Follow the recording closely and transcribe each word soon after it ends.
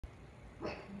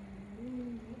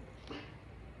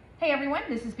Hey everyone,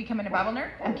 this is Becoming a Bible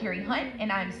Nerd. I'm Carrie Hunt, and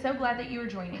I'm so glad that you are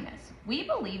joining us. We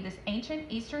believe this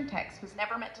ancient Eastern text was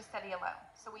never meant to study alone,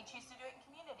 so we choose to do it in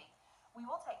community. We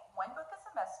will take one book a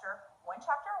semester, one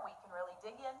chapter a week, and really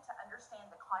dig in to understand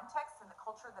the context and the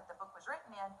culture that the book was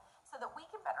written in so that we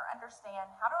can better understand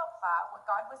how to apply what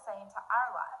God was saying to our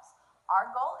lives. Our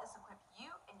goal is to equip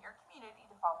you and your community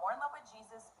to fall more in love with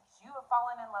Jesus because you have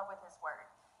fallen in love with His Word.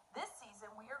 This season,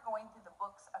 we are going through the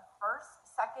books of 1st,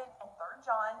 2nd, and 3rd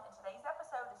John, and today's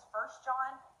episode is 1st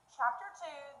John, chapter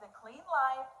 2, The Clean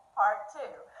Life, part 2.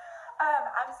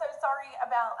 I'm so sorry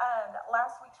about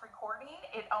last week's recording.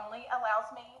 It only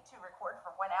allows me to record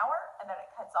for 1 hour, and then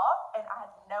it cuts off, and I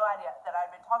had no idea that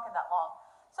I'd been talking that long.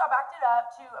 So I backed it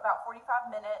up to about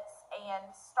 45 minutes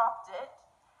and stopped it,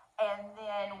 and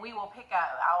then we will pick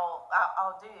up.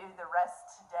 I'll do the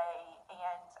rest today,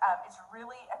 and it's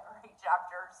really a great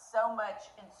chapter, so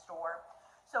much in store.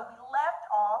 So we left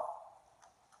off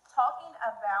talking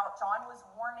about John was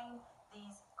warning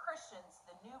these Christians,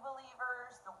 the new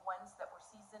believers, the ones that were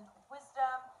seasoned with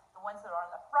wisdom, the ones that are on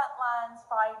the front lines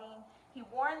fighting. He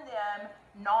warned them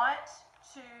not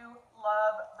to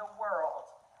love the world,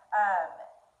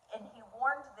 and he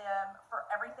warned them for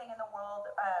everything in the world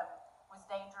was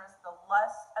dangerous. The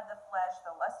lust of the flesh,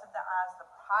 the lust of the eyes,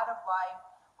 the pride of life.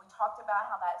 We talked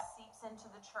about how that seeps into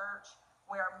the church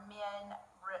where men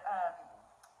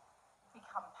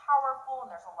become powerful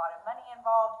and there's a lot of money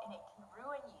involved, and it can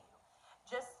ruin you.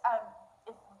 Just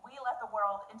if we let the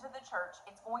world into the church,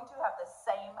 it's going to have the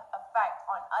same effect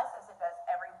on us as it does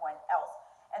everyone else.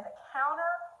 And the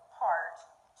counterpart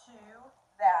to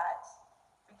that,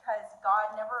 because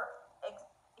God never,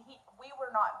 we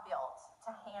were not built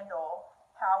to handle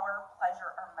power,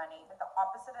 pleasure, or money, but the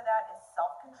opposite of that is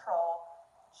self-control,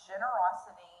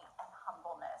 generosity, and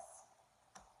humbleness.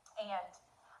 And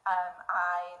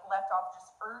I left off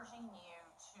just urging you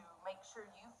to make sure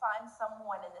you find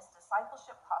someone in this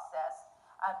discipleship process,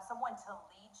 someone to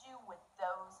lead you with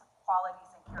those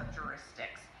qualities and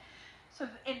characteristics. So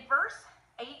in verse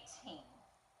 18,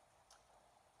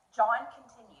 John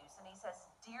continues and he says,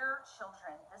 "Dear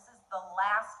children, this is the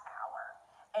last hour.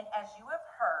 And as you have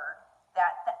heard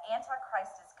that the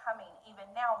Antichrist is coming, even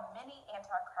now many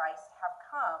Antichrists have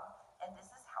come, and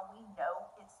this is how we know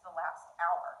it's the last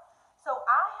hour." So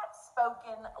I had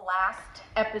spoken last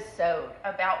episode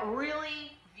about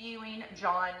really viewing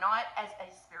John not as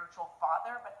a spiritual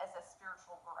father, but as a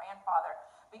spiritual grandfather,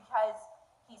 because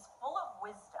he's full of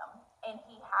wisdom and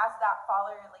he has that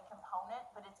fatherly component,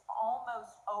 but it's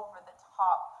almost over the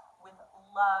top with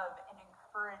love and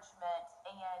encouragement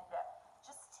and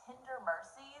just tender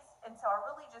mercies. And so I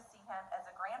really just see him as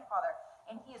a grandfather,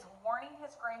 and he is warning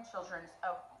his grandchildren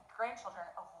of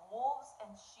wolves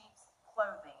in sheep's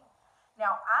clothing.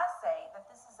 Now, I say that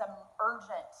this is an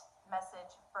urgent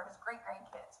message for his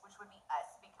great-grandkids, which would be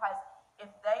us, because if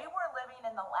they were living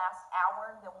in the last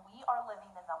hour, then we are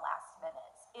living in the last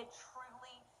minutes. It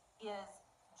truly is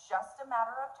just a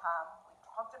matter of time. We've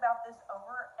talked about this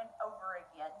over and over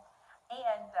again.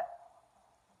 And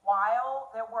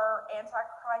while there were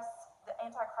the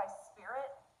Antichrist spirit,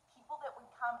 people that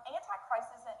would come, Antichrist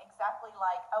isn't exactly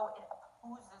like, oh, it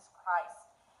opposes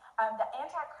Christ. The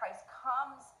Antichrist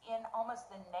comes in almost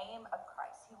the name of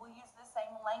Christ. He will use the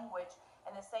same language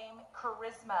and the same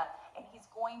charisma, and he's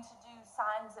going to do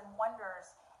signs and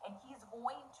wonders, and he's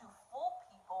going to fool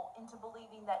people into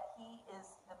believing that he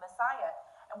is the Messiah.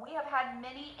 And we have had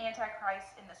many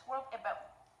Antichrists in this world,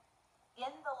 but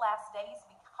in the last days,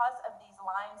 because of these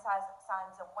lying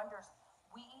signs and wonders,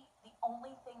 the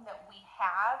only thing that we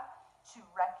have to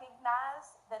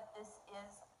recognize that this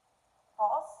is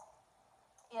false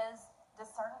is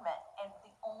discernment, and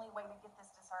the only way to get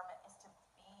this discernment is to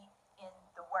be in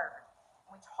the Word.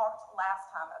 And we talked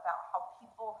last time about how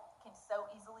people can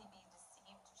so easily be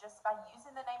deceived just by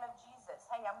using the name of Jesus.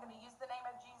 Hey, I'm going to use the name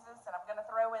of Jesus, and I'm going to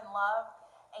throw in love,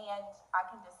 and I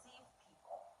can deceive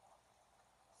people.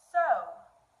 So,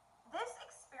 this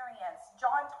experience,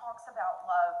 John talks about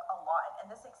love a lot,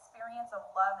 and this experience of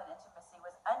love and intimacy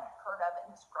was unheard of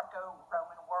in this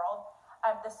Greco-Roman world.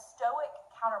 The Stoic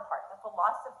counterpart, the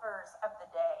philosophers of the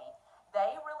day,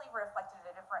 they really reflected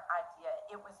a different idea.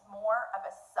 It was more of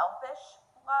a selfish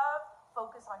love,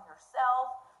 focus on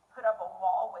yourself, put up a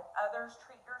wall with others,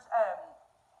 free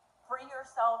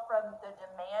yourself from the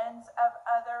demands of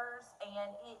others,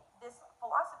 and this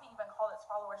philosophy even called its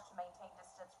followers to maintain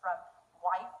distance from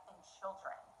wife and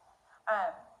children.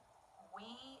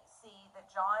 We see that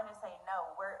John is saying, no,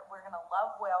 we're going to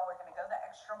love well, we're going to go the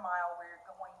extra mile, we're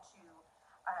going to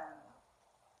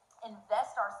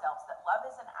invest ourselves, that love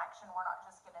is an action. We're not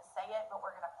just going to say it, but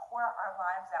we're going to pour our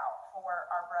lives out for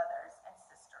our brothers and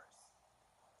sisters.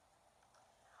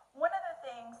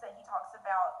 things that he talks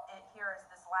about here is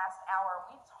this last hour.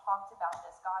 We've talked about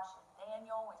this, gosh, in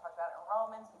Daniel, we talked about it in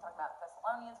Romans, we talked about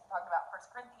Thessalonians, we talked about 1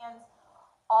 Corinthians.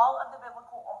 All of the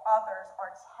biblical authors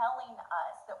are telling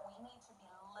us that we need to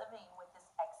be living with this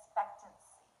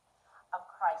expectancy of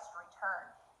Christ's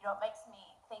return. You know, it makes me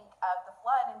think of the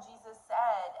flood, and Jesus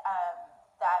said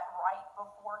that right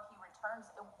before he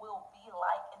returns, it will be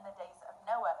like in the days of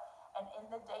Noah. And in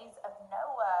the days of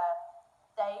Noah,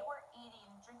 they were eating,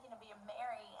 drinking, and being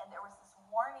merry, and there was this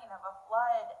warning of a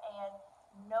flood, and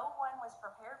no one was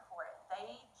prepared for it.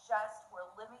 They just were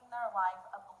living their life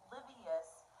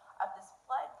oblivious of this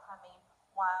flood coming,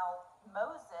 while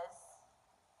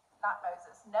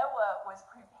Noah was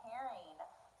preparing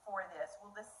for this.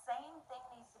 Well, the same thing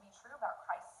needs to be true about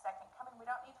Christ's second coming. We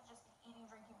don't need to just be eating,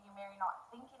 drinking, being merry, not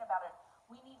thinking about it.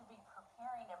 We need to be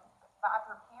preparing, and by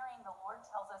preparing, the Lord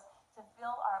tells us to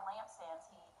fill our lampstands.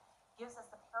 He gives us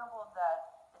the parable of the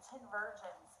 10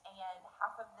 virgins, and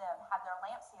half of them had their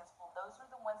lampstands full. Those are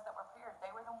the ones that were prepared.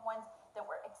 They were the ones that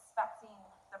were expecting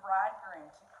the bridegroom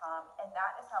to come, and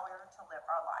that is how we are to live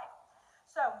our life.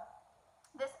 So,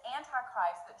 this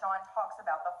Antichrist that John talks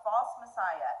about, the false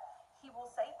Messiah, he will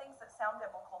say things that sound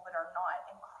biblical but are not.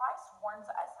 And Christ warns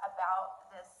us about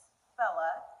this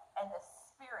fella and this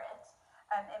spirit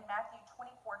in Matthew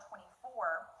 24:24.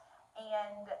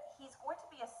 And he's going to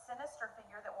be a sinister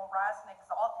figure that will rise and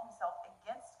exalt himself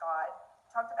against God. We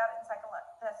talked about it in 2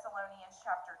 Thessalonians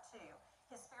chapter 2.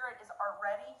 His spirit is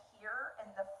already here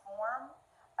in the form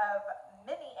of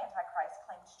many Antichrist,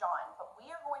 claims John. But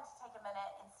we are going to take a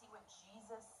minute and see what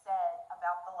Jesus said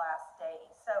about the last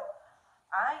days. So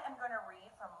I am going to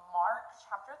read from Mark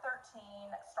chapter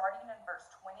 13, starting in verse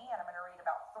 20, and I'm going to read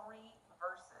about 3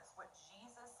 verses, what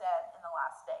Jesus said in the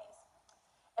last days.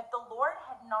 If the Lord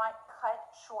had not cut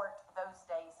short those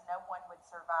days, no one would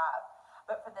survive.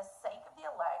 But for the sake of the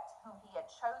elect whom he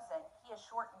had chosen, he has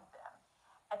shortened them.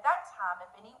 At that time,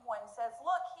 if anyone says,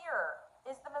 "Look, here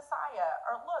is the Messiah,"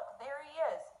 or "Look, there he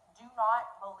is," do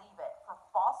not believe it. For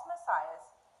false messiahs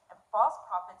and false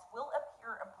prophets will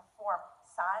appear and perform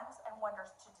signs and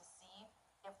wonders to deceive,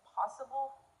 if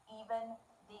possible, even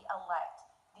the elect.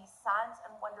 These signs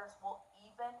and wonders will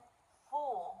even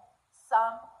fool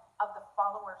some of the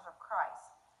followers of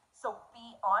Christ. So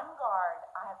be on guard.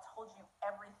 I have told you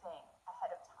everything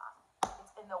ahead of time.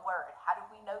 It's in the Word. How do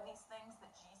we know these things that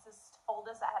Jesus told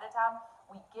us ahead of time?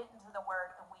 We get into the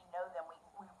Word and we know them.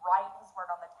 We write His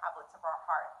Word on the tablets of our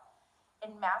heart.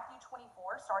 In Matthew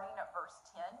 24, starting at verse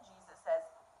 10, Jesus says,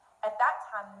 "At that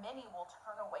time many will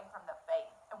turn away from the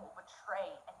faith and will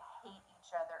betray and hate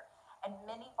each other. And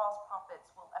many false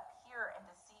prophets will appear and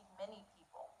deceive many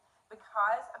people.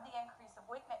 Because of the increase of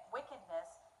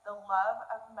wickedness, the love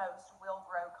of most will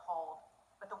grow cold.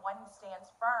 But the one who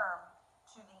stands firm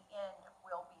to the end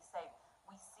will be saved."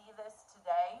 We see this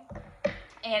today.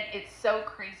 And it's so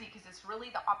crazy because it's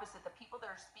really the opposite. The people that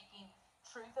are speaking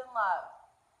truth and love,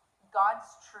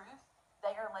 God's truth,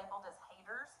 they are labeled as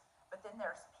haters. But then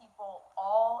there's people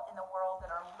all in the world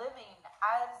that are living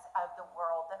as of the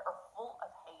world that are full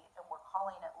of hate, and we're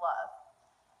calling it love.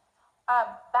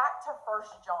 Back to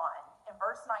 1 John. In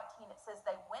verse 19, it says,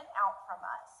 "They went out from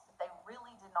us, but they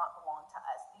really did not belong to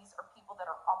us." These are people that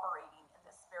are operating in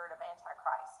the spirit of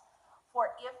Antichrist.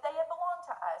 "For if they had belonged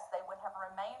to us, they would have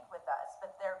remained with us,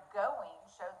 but their going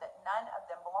showed that none of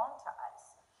them belonged to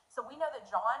us." So we know that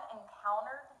John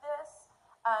encountered this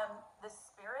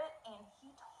spirit, and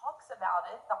he talks about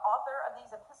it. The author of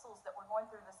these epistles that we're going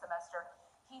through this semester,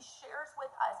 he shares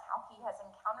with us how he has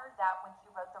encountered that when he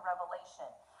wrote the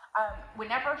Revelation.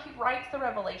 Whenever he writes the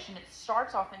Revelation, it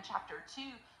starts off in chapter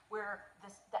 2, where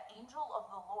the angel of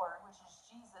the Lord, which is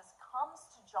Jesus, comes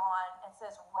to John and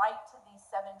says, "Write to these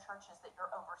 7 churches that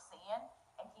you're overseeing,"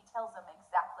 and he tells them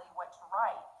exactly what to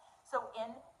write. So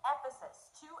in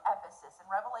Ephesus, in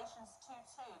Revelations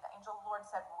 2:2, the angel of the Lord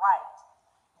said, "Write,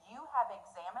 you have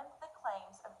examined the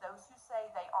claims of those who say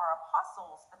they are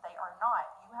apostles, but they are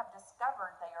not. You have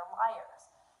discovered they are liars."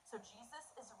 So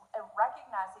Jesus is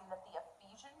recognizing that the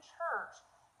Ephesian church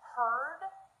heard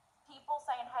people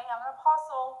saying, "Hey, I'm an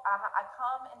apostle. I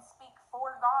come and speak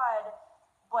for God,"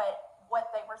 but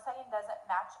what they were saying doesn't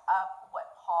match up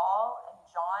what Paul and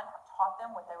John have taught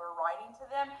them, what they were writing to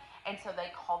them, and so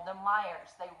they called them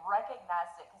liars. They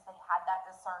recognized it because they had that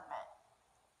discernment.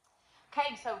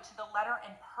 Okay, so to the letter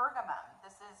in Pergamum,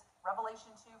 this is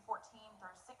Revelation 2:14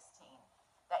 through 16.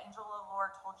 The angel of the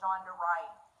Lord told John to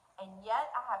write, "And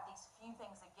yet I have these few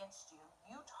things against you.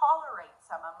 You tolerate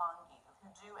some among you who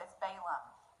do as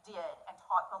Balaam did and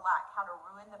taught Balak how to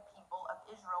ruin the people of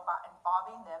Israel by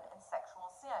involving them in sexual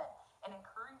sin and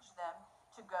encourage them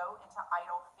to go into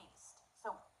idol feast."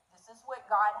 So the This is what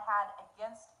God had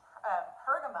against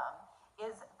Pergamum,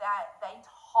 is that they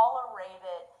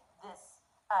tolerated this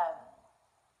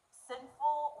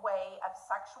sinful way of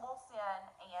sexual sin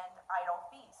and idol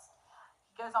feast.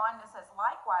 He goes on and says,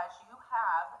 likewise,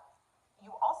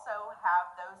 you also have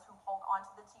those who hold on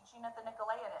to the teaching of the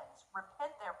Nicolaitans.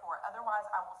 Repent, therefore, otherwise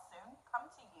I will soon come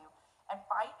to you and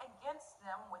fight against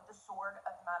them with the sword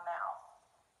of my mouth.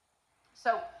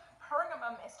 So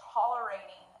Pergamum is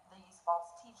tolerating these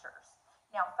false teachers.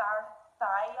 Now,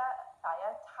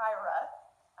 Thyatira,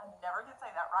 I never can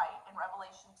say that right, in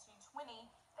Revelation 2:20,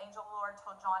 the angel of the Lord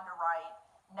told John to write,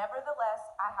 nevertheless,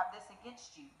 I have this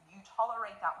against you. You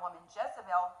tolerate that woman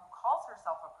Jezebel, who calls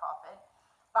herself a prophet.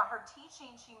 By her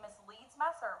teaching, she misleads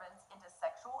my servants into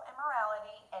sexual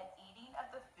immorality and eating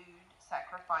of the food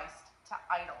sacrificed to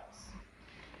idols.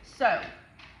 So,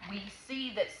 we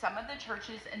see that some of the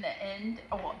churches in the end,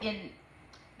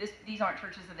 these aren't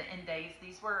churches of the end days,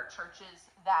 these were churches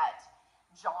that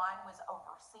John was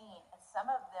overseeing, and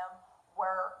some of them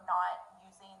were not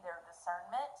using their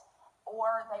discernment,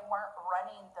 or they weren't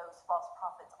running those false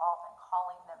prophets off and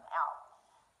calling them out.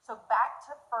 So back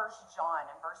to 1 John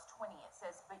in verse 20, it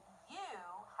says, but you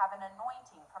have an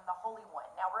anointing from the Holy One.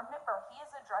 Now remember, he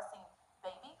is addressing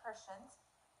baby Christians,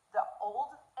 the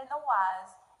old and the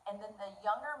wise, and then the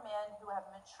younger men who have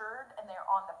matured and they're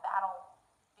on the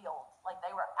battlefield. Like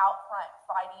they were out front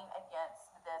fighting against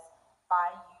this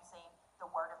by using the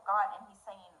word of God. And he's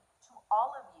saying to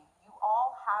all of you, you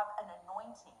all have an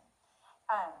anointing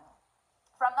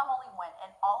from the Holy One,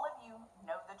 and all of you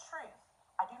know the truth.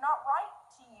 I do not write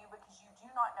to you because you do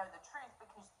not know the truth,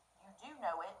 because you do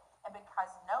know it, and because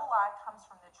no lie comes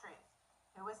from the truth.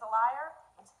 Who is a liar?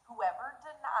 It's whoever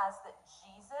denies that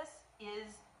Jesus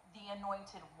is the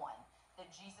anointed one, that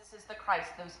Jesus is the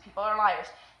Christ. Those people are liars.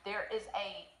 There is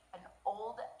an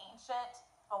old ancient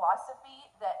philosophy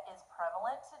that is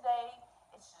prevalent today.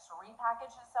 It's just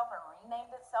repackaged itself and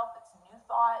renamed itself. It's new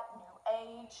thought, new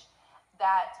age,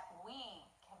 that we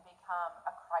can become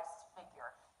a Christ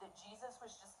figure. That Jesus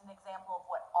was just an example of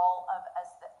what all of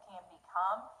us that can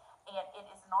become, and it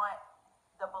is not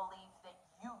the belief that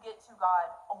you get to God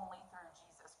only through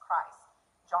Jesus Christ.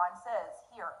 John says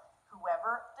here,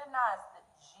 whoever denies that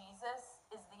Jesus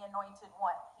is the anointed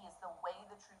one, he is the way,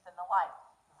 the truth, and the life,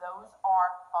 those are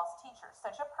false teachers.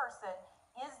 Such a person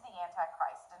is the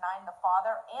Antichrist, denying the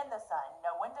Father and the Son.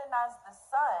 No one denies the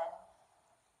Son.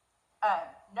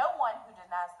 No one who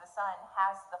denies the Son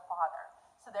has the Father.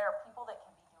 So there are people that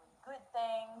can be doing good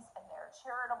things, and they're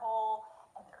charitable,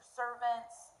 and they're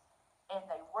servants, and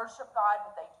they worship God,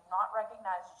 but they do not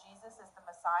recognize Jesus as the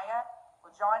Messiah.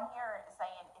 Well, John here is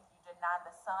saying, if you deny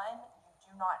the Son, you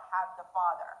do not have the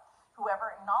Father.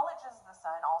 Whoever acknowledges the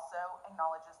Son also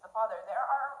acknowledges the Father. There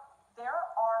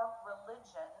are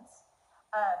religions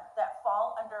that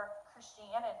fall under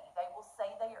Christianity. They will say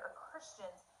they are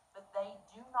Christians, but they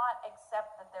do not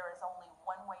accept that there is only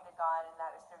one way to God, and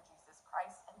that is through Jesus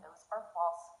Christ, and those are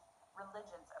false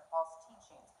religions and false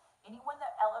teachings. Anyone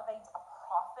that elevates a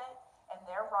prophet and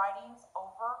their writings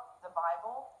over the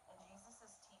Bible and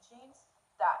Jesus' teachings,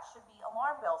 that should be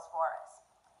alarm bells for us.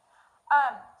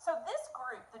 So this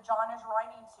group that John is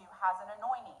writing to has an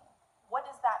anointing. What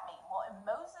does that mean? Well, in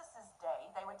Moses' day,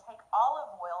 they would take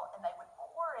olive oil and they would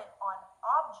pour it on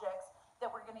objects that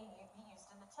were going to be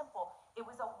used in the temple. It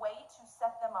was a way to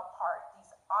set them apart.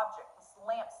 These objects, this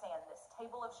lampstand, this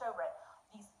table of showbread,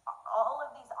 all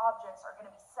of these objects are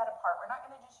going to be set apart. We're not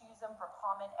going to just use them for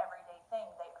common everyday thing.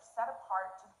 They are set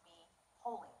apart to be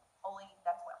holy. Holy,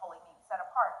 that's what holy means, set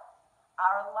apart.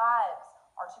 Our lives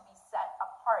are to be set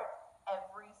apart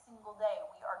every single day.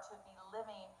 We are to be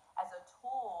living as a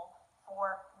tool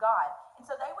for God. And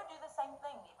so they would do the same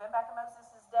thing, even back in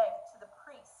Moses' day, to the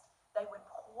priests. They would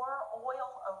pour oil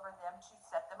over them to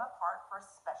set them apart for a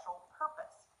special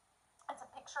purpose. It's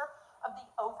a picture of the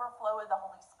overflow of the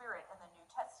Holy Spirit in the New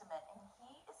Testament. And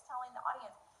he is telling the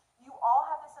audience, you all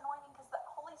have this anointing because the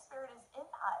Holy Spirit is in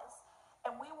us.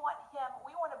 And we want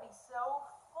to be so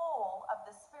full of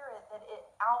the Spirit that it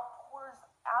outpours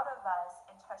out of us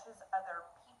and touches other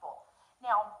people.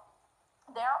 Now,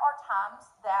 there are times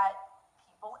that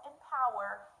people in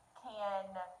power can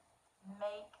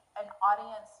make an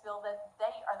audience feel that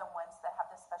they are the ones that have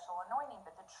this special anointing.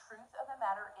 But the truth of the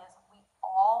matter is we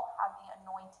all have the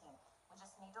anointing. We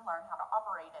just need to learn how to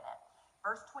operate in it.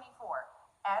 Verse 24,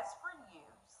 as for you,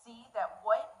 see that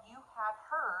what you have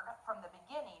heard from the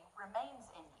beginning remains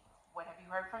in you. What have you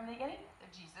heard from the beginning?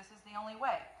 That Jesus is the only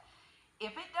way.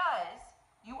 If it does,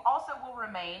 you also will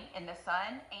remain in the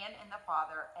Son and in the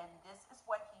Father, and this is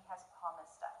what he has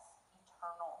promised us,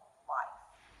 eternal life.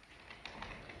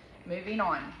 Moving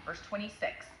on, verse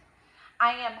 26.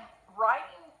 I am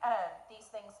writing these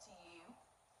things to you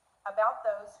about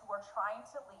those who are trying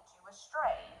to lead you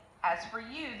astray. As for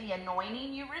you, the anointing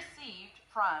you received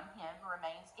from him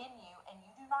remains in you, and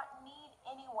you do not need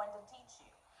anyone to teach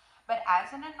you. But as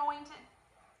his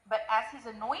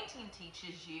anointing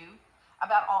teaches you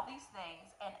about all these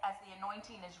things, and as the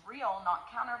anointing is real,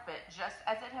 not counterfeit, just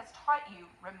as it has taught you,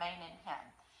 remain in him.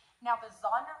 Now, the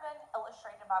Zondervan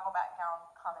Illustrated Bible Background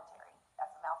Commentary,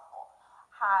 that's a mouthful,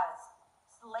 has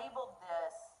labeled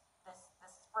this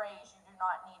phrase, "you do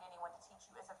not need anyone to teach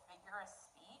you," as a figure of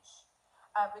speech,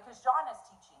 because John is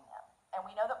teaching them, and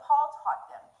we know that Paul taught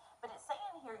them. But it's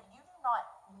saying here, you do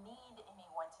not need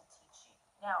anyone to teach you.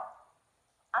 Now,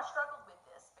 I struggled with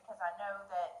this because I know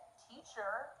that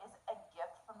teacher is a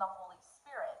gift from the Holy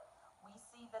Spirit. We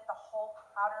see that the whole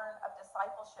pattern of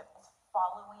discipleship is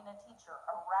following a teacher.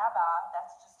 A rabbi,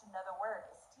 that's just another word,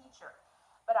 is teacher.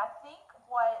 But I think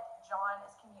what John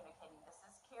is communicating, this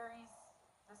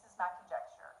is my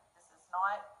conjecture. This is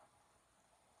not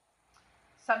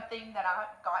something that I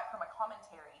got from a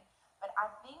commentary, but I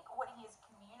think what he is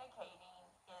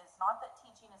communicating is not that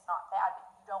teaching is not bad, but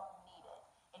you don't need it.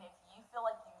 And if you feel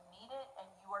like you need it and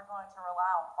you are going to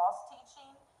rely on false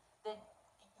teaching, then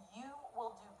you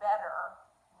will do better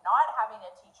not having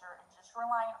a teacher and just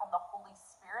relying on the Holy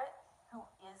Spirit, who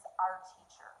is our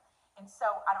teacher. And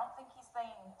so I don't think he's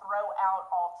saying throw out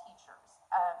all teachers.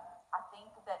 I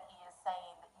think that he is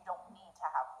saying that you don't need to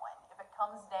have one. If it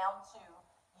comes down to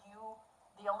you,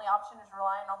 the only option is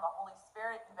relying on the Holy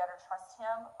Spirit, you better trust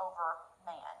him over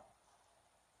man.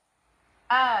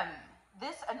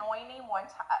 This anointing,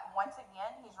 once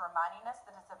again, he's reminding us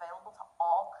that it's available to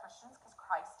all Christians because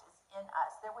Christ is in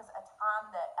us. There was a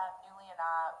time that Newly and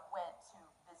I went to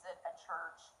visit a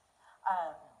church,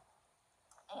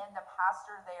 and the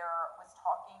pastor there was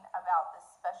talking about this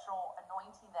special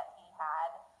anointing that he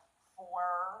had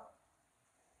for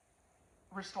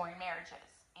restoring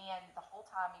marriages. And the whole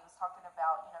time he was talking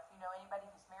about, if you know anybody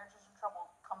whose marriage is in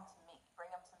trouble, come to me,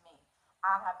 bring them to me.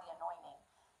 I have the anointing.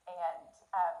 And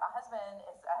my husband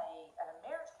is a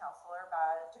marriage counselor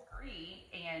by degree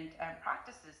and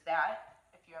practices that.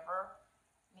 If you ever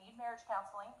need marriage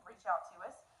counseling, reach out to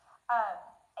us.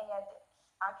 And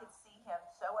I could see him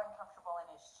so uncomfortable in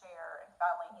his chair, and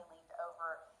finally he leaned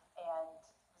over and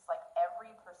was like,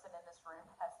 every person in this room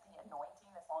has the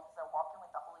anointing as long as they're walking with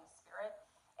the Holy Spirit,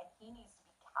 and he needs to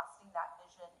be casting that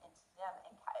vision into them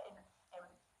and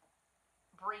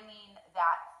bringing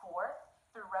that forth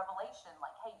through revelation,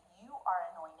 like, hey, you are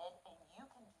anointed and you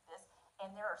can do this,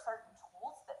 and there are certain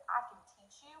tools that I can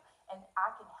teach you, and I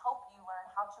can help you learn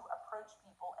how to approach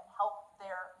people and help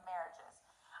their marriages.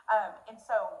 And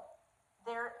so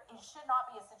it should not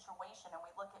be a situation, and we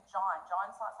look at John.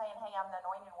 John's not saying, hey, I'm the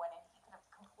anointed one, and he could have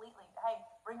completely, hey,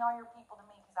 bring all your people to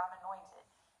me because I'm anointed.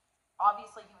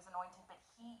 Obviously he was anointed, but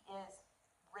he is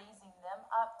raising them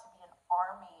up to be an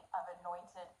army of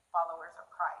anointed followers of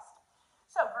Christ.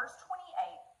 So verse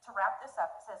 28, to wrap this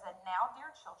up, it says, and now,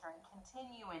 dear children,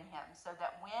 continue in him, so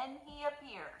that when he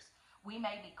appears, we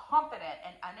may be confident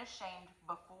and unashamed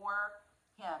before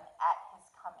him at his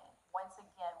coming. Once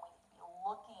again, we need to be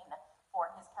looking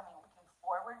for his coming, looking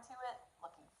forward to it,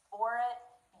 looking for it,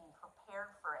 being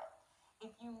prepared for it.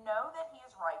 If you know that he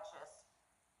is righteous,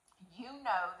 you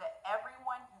know that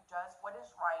everyone who does what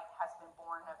is right has been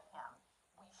born of him.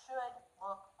 We should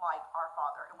look like our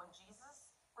Father. And when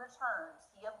Jesus returns,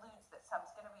 he alludes that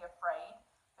some's going to be afraid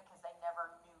because they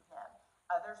never knew him.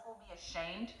 Others will be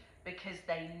ashamed because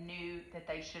they knew that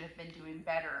they should have been doing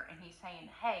better. And he's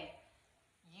saying, hey,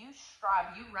 you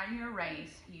strive, you run your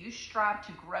race, you strive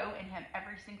to grow in him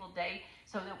every single day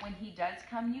so that when he does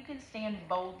come, you can stand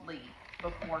boldly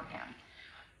before him.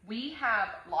 We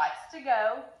have lots to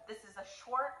go. This is a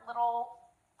short little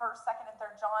 1st, 2nd, and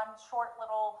 3rd John, short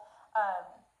little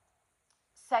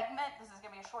segment. This is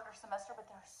going to be a shorter semester, but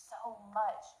there's so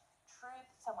much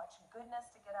truth, so much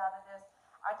goodness to get out of this.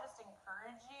 I just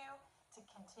encourage you to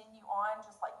continue on,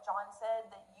 just like John said,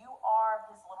 that you are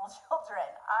his little children.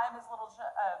 I'm his little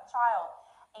child.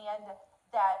 And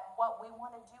that what we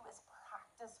want to do is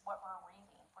practice what we're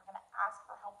reading. We're going to ask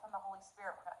for help from the Holy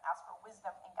Spirit. We're going to ask for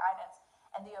wisdom and guidance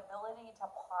and the ability to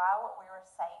apply what we were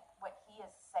saying, what he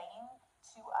is saying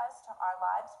to us, to our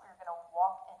lives. We're going to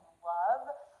walk in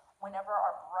love whenever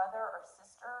our brother or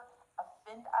sister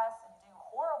offend us and do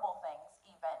horrible things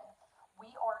even.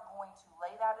 We are going to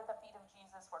lay that at the feet of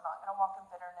Jesus. We're not going to walk in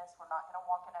bitterness. We're not going to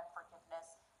walk in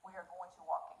unforgiveness. We are going to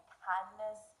walk in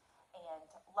kindness and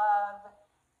love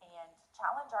and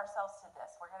challenge ourselves to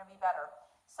this. We're going to be better.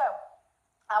 So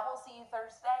I will see you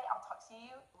Thursday. I'll talk to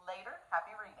you later.